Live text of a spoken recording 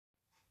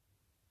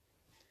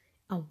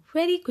A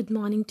very good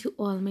morning to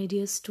all my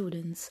dear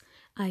students.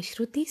 I,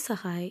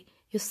 Ch.3,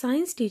 your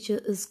science teacher,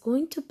 is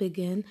going to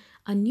begin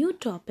a new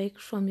topic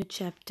from your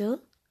chapter,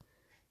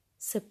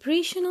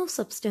 Separation of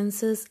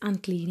Substances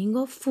and Cleaning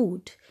of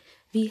Food.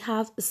 We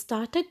have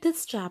started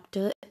this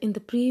chapter in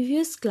the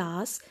previous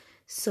class.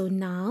 So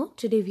now,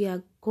 today we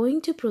are going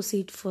to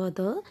proceed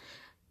further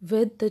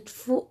with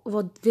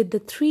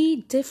the three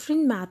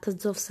different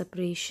methods of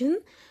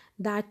separation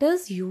that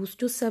is used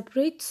to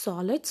separate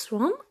solids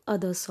from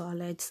other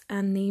solids,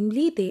 and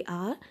namely they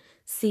are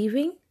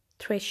sieving,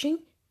 threshing,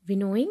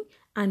 winnowing,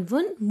 and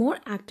one more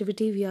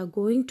activity we are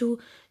going to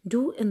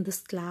do in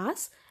this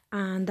class,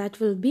 and that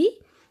will be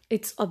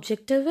its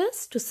objective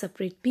is to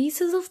separate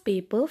pieces of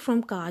paper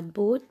from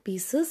cardboard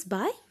pieces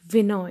by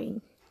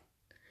winnowing.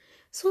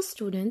 So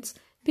students,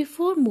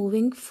 before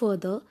moving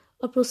further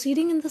or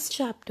proceeding in this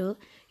chapter,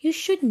 you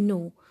should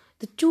know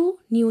the two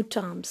new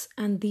terms,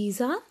 and these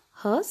are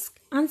husk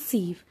and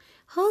sieve.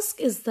 Husk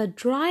is the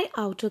dry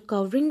outer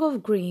covering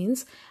of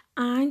grains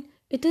and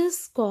it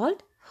is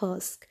called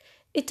husk.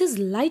 It is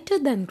lighter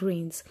than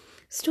grains.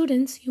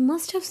 Students, you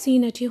must have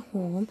seen at your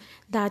home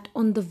that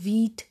on the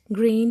wheat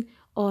grain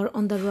or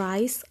on the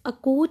rice, a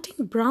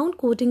coating, brown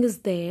coating is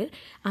there,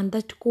 and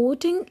that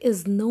coating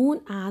is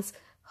known as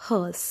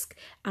husk.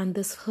 And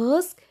this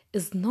husk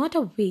is not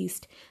a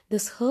waste.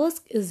 This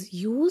husk is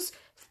used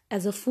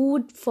as a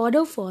food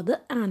fodder for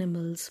the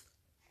animals.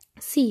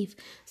 Sieve.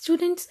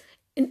 Students,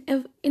 in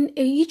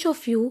each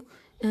of you,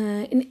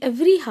 in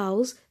every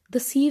house, the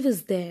sieve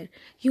is there.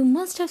 You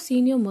must have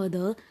seen your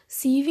mother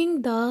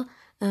sieving the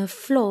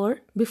flour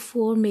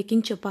before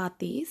making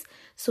chapatis.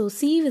 So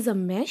sieve is a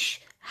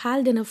mesh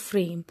held in a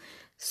frame.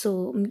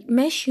 So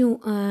mesh you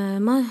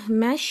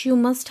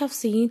must have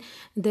seen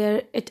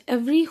there at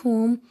every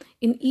home.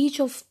 In each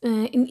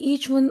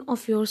one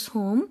of your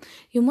home,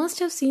 you must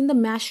have seen the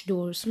mesh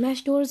doors.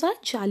 Mesh doors are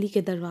jali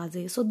ke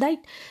darwaze. So that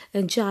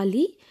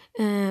jali,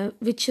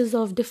 which is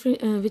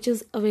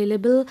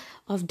available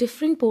of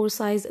different pore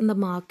size in the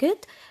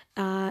market,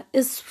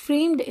 is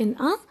framed in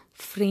a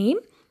frame,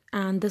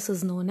 and this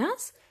is known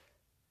as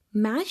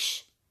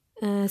mesh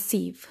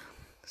sieve.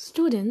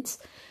 Students,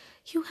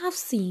 you have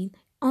seen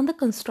on the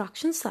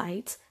construction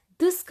sites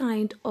this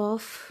kind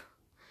of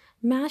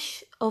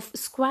mesh of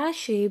square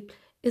shape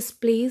is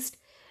placed,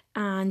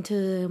 and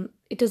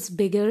it is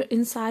bigger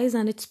in size,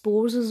 and its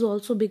pores is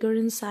also bigger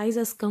in size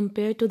as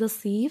compared to the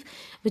sieve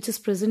which is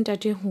present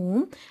at your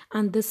home.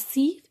 And the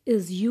sieve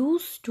is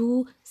used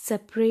to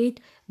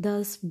separate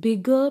the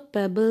bigger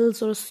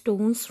pebbles or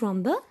stones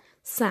from the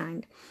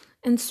sand.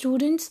 And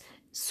students,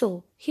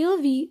 so here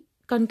we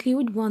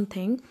conclude one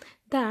thing,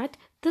 that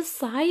the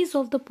size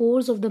of the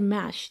pores of the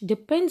mesh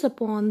depends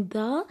upon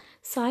the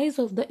size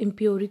of the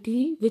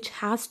impurity which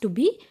has to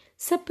be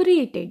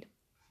separated.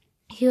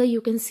 Here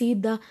you can see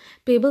the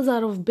pebbles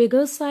are of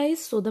bigger size,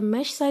 so the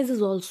mesh size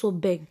is also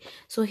big.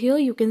 So here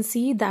you can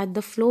see that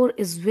the floor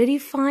is very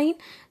fine.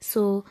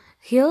 So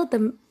here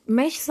the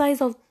mesh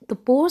size of the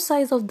pore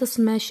size of this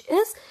mesh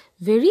is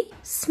very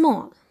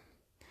small.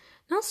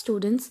 Now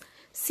students,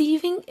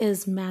 sieving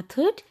is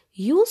method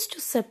used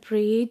to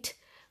separate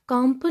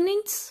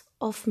components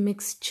of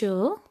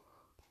mixture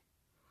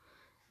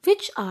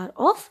which are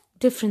of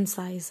different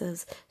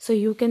sizes. So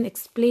you can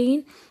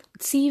explain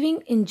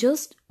sieving in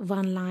just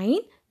one line,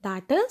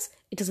 that is,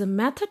 it is a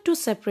method to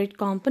separate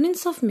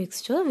components of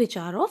mixture which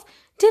are of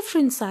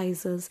different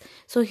sizes.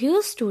 So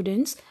here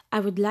students, I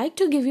would like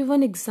to give you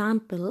one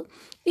example.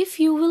 If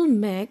you will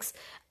mix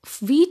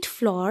wheat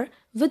flour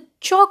with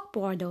chalk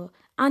powder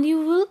and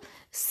you will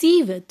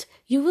sieve it,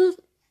 you will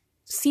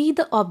see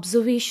the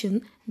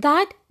observation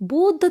that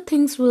both the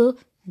things will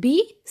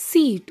be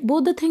sieved,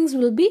 both the things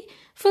will be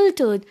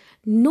filtered.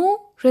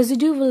 No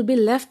residue will be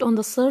left on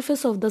the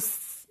surface of the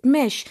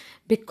mesh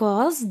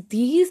because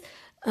these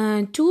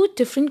two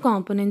different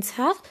components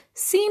have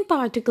same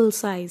particle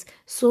size.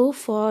 So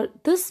for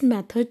this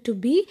method to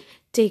be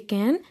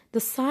taken,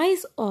 the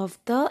size of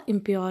the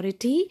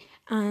impurity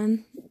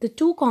and the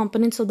two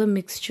components of the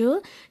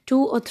mixture, 2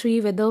 or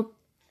 3 whether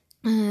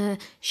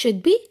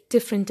should be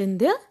different in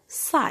their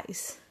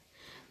size.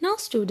 Now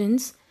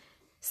students,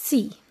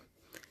 see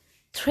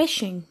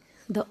threshing,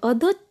 the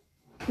other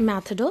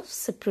method of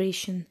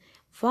separation.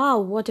 Wow,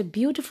 what a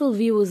beautiful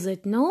view is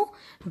it, no?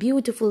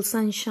 Beautiful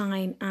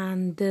sunshine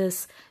and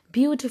this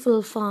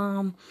beautiful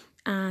farm,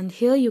 and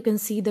here you can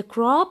see the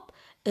crop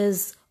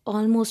is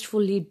almost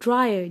fully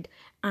dried,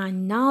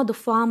 and now the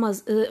farmer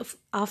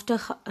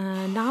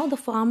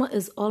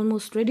is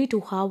almost ready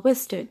to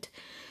harvest it.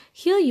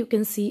 Here you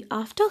can see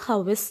after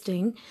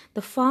harvesting,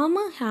 the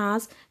farmer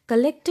has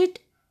collected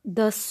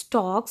the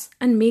stalks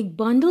and make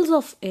bundles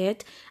of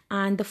it,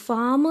 and the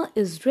farmer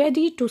is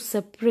ready to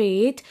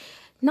separate.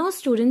 Now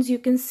students, you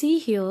can see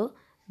here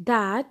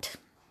that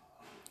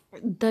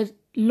the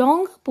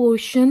longer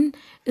portion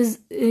is,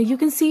 you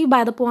can see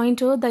by the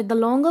pointer that the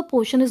longer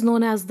portion is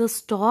known as the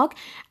stalk,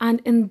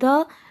 and in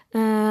the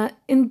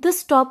in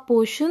this top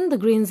portion the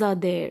grains are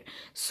there.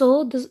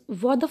 So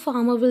what the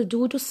farmer will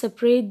do to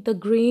separate the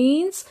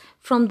grains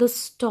from the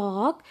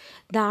stalk,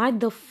 that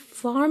the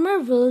farmer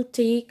will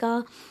take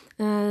a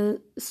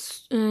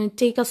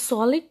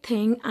solid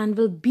thing and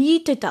will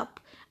beat it up,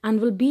 and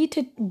will beat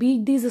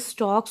these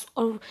stalks.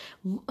 Or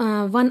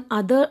one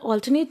other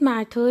alternate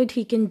method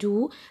he can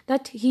do,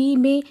 that he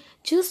may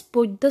just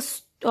put the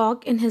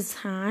stalk in his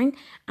hand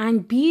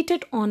and beat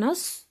it on a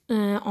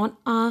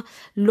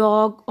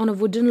log, on a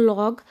wooden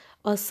log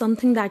or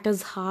something that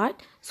is hard,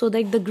 so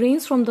that the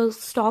grains from the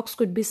stalks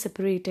could be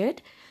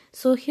separated.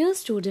 So here,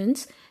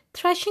 students,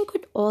 threshing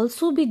could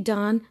also be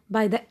done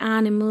by the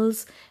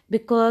animals,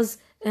 because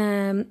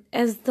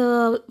as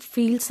the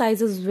field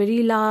size is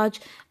very large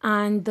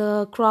and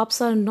the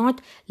crops are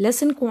not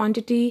less in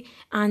quantity,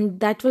 and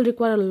that will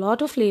require a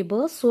lot of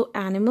labor, so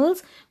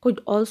animals could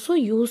also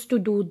use to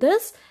do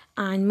this,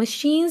 and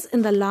machines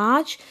in the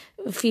large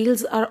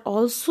fields are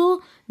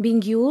also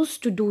being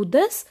used to do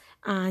this.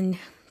 And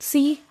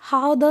see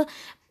how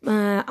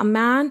a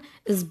man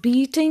is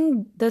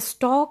beating the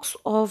stalks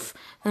of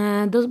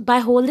by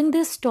holding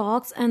the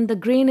stalks, and the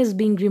grain is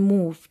being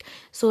removed.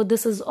 So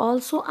this is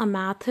also a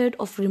method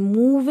of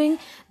removing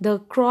the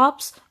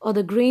crops or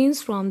the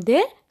grains from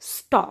their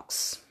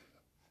stalks.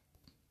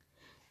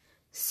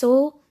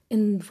 So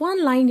in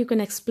one line you can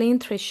explain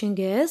threshing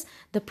is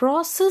the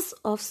process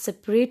of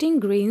separating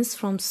grains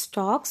from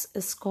stalks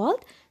is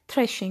called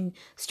threshing.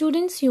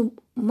 Students, you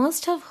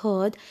must have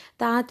heard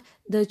that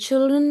the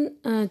children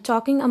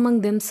talking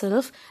among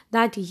themselves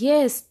that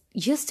yes,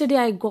 yesterday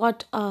I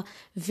got a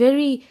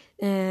very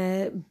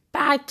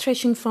bad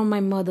threshing from my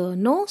mother.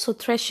 No, so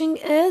threshing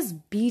is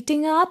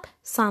beating up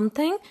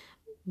something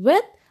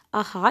with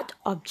a hard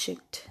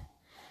object.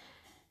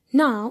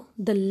 Now,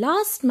 the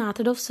last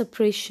method of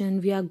separation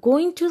we are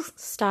going to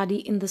study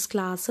in this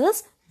class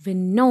is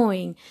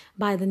winnowing.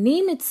 By the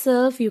name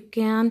itself, you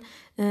can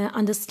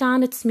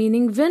understand its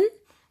meaning.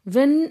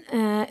 Win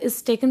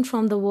is taken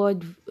from the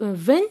word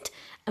wind.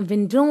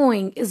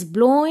 Winnowing is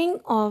blowing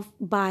off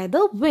by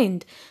the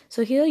wind.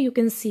 So here you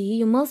can see,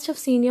 you must have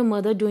seen your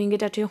mother doing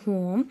it at your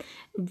home.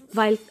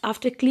 While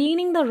after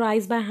cleaning the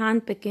rice by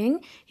hand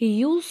picking, he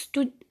used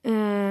to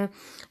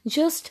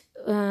just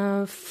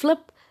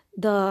flip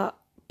the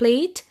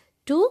plate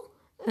to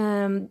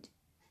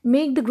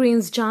make the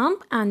grains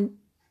jump, and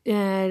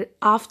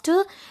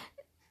after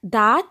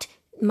that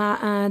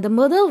the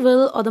mother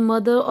will, or the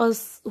mother or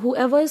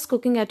whoever is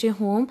cooking at your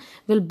home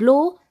will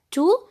blow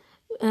to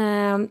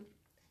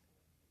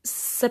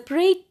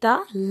separate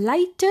the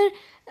lighter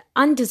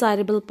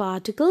undesirable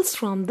particles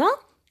from the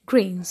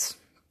grains.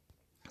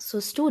 So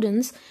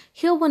students,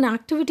 here one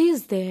activity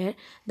is there,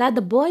 that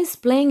the boy is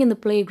playing in the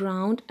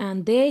playground,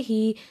 and there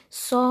he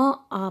saw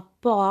a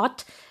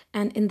pot,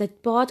 and in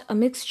that pot a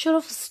mixture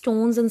of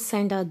stones and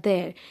sand are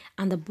there,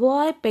 and the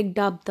boy picked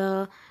up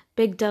the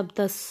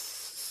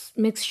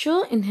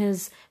mixture in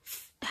his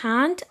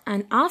hand,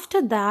 and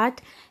after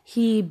that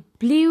he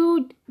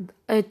blew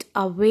it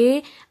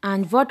away,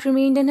 and what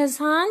remained in his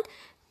hand?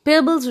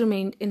 Pebbles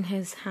remained in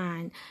his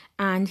hand.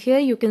 And here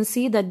you can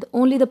see that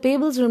only the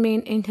pebbles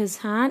remained in his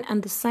hand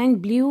and the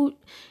sand blew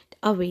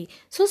away.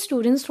 So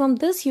students, from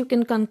this you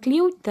can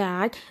conclude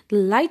that the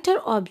lighter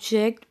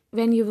object,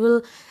 when you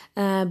will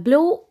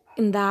blow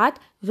in that,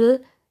 will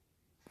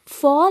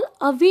fall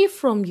away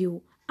from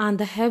you, and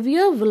the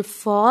heavier will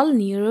fall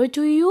nearer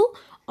to you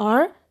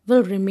or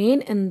will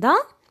remain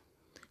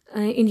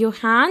in your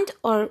hand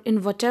or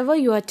in whatever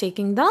you are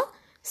taking the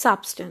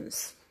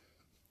substance.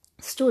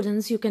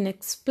 Students, you can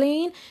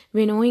explain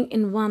winnowing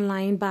in one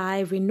line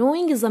by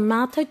winnowing is a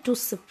method to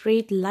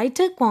separate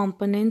lighter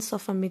components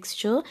of a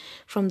mixture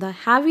from the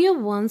heavier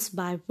ones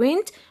by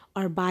wind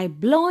or by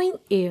blowing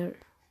air.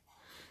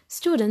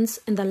 Students,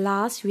 in the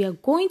last we are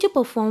going to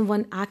perform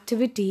one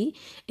activity.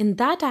 In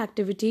that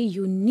activity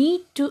you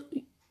need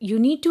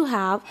to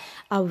have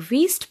a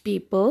waste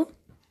paper,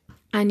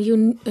 and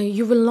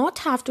you will not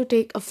have to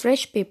take a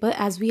fresh paper,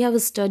 as we have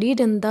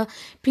studied in the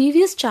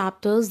previous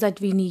chapters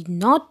that we need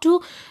not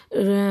to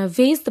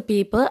waste the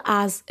paper,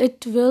 as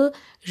it will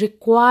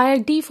require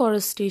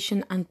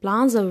deforestation, and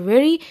plants are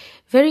very,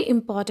 very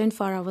important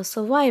for our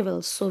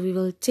survival. So we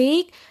will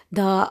take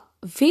the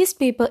waste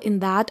paper, in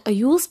that a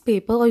used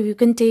paper, or you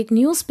can take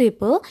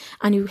newspaper,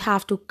 and you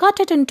have to cut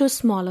it into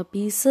smaller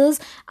pieces,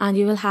 and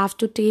you will have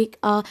to take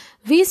a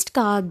waste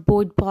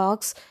cardboard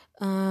box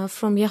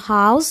from your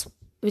house,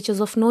 which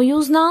is of no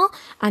use now,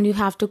 and you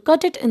have to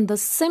cut it in the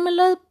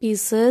similar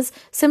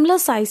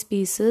size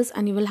pieces,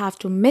 and you will have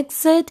to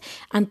mix it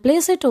and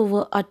place it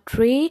over a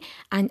tray,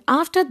 and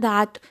after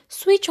that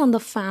switch on the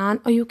fan,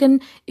 or you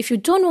can, if you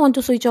don't want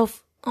to switch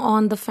off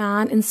on the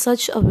fan in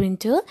such a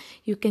winter,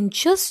 you can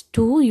just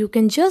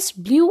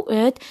blow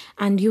it,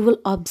 and you will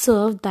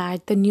observe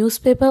that the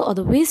newspaper or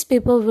the waste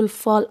paper will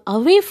fall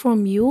away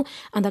from you,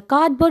 and the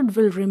cardboard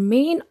will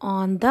remain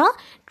on the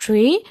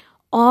tray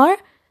or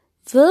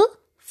will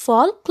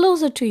fall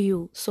closer to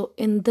you. So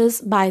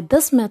by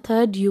this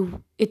method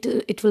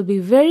it will be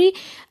very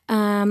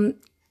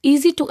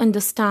easy to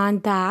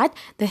understand that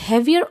the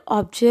heavier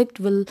object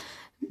will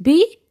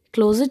be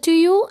closer to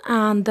you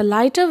and the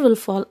lighter will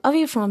fall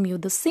away from you.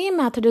 The same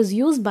method is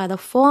used by the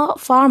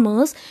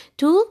farmers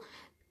to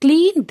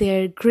clean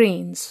their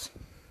grains,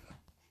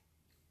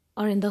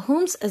 or in the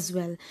homes as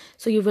well.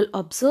 So you will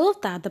observe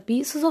that the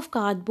pieces of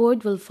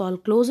cardboard will fall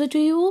closer to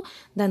you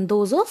than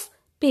those of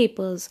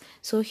papers.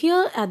 So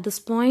here at this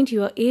point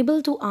you are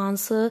able to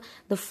answer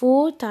the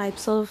 4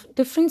 types of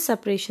different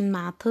separation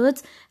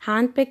methods: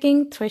 hand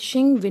picking,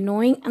 threshing,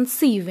 winnowing and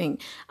sieving.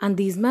 And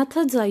these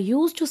methods are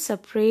used to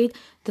separate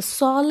the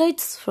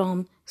solids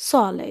from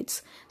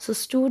solids. So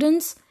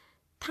students,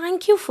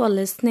 thank you for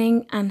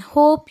listening and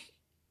hope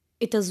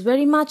it is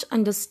very much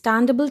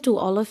understandable to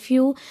all of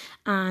you.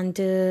 And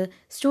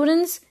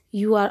students,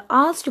 you are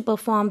asked to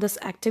perform this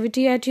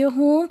activity at your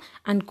home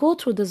and go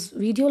through this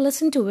video,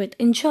 listen to it,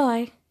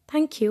 enjoy.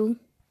 Thank you.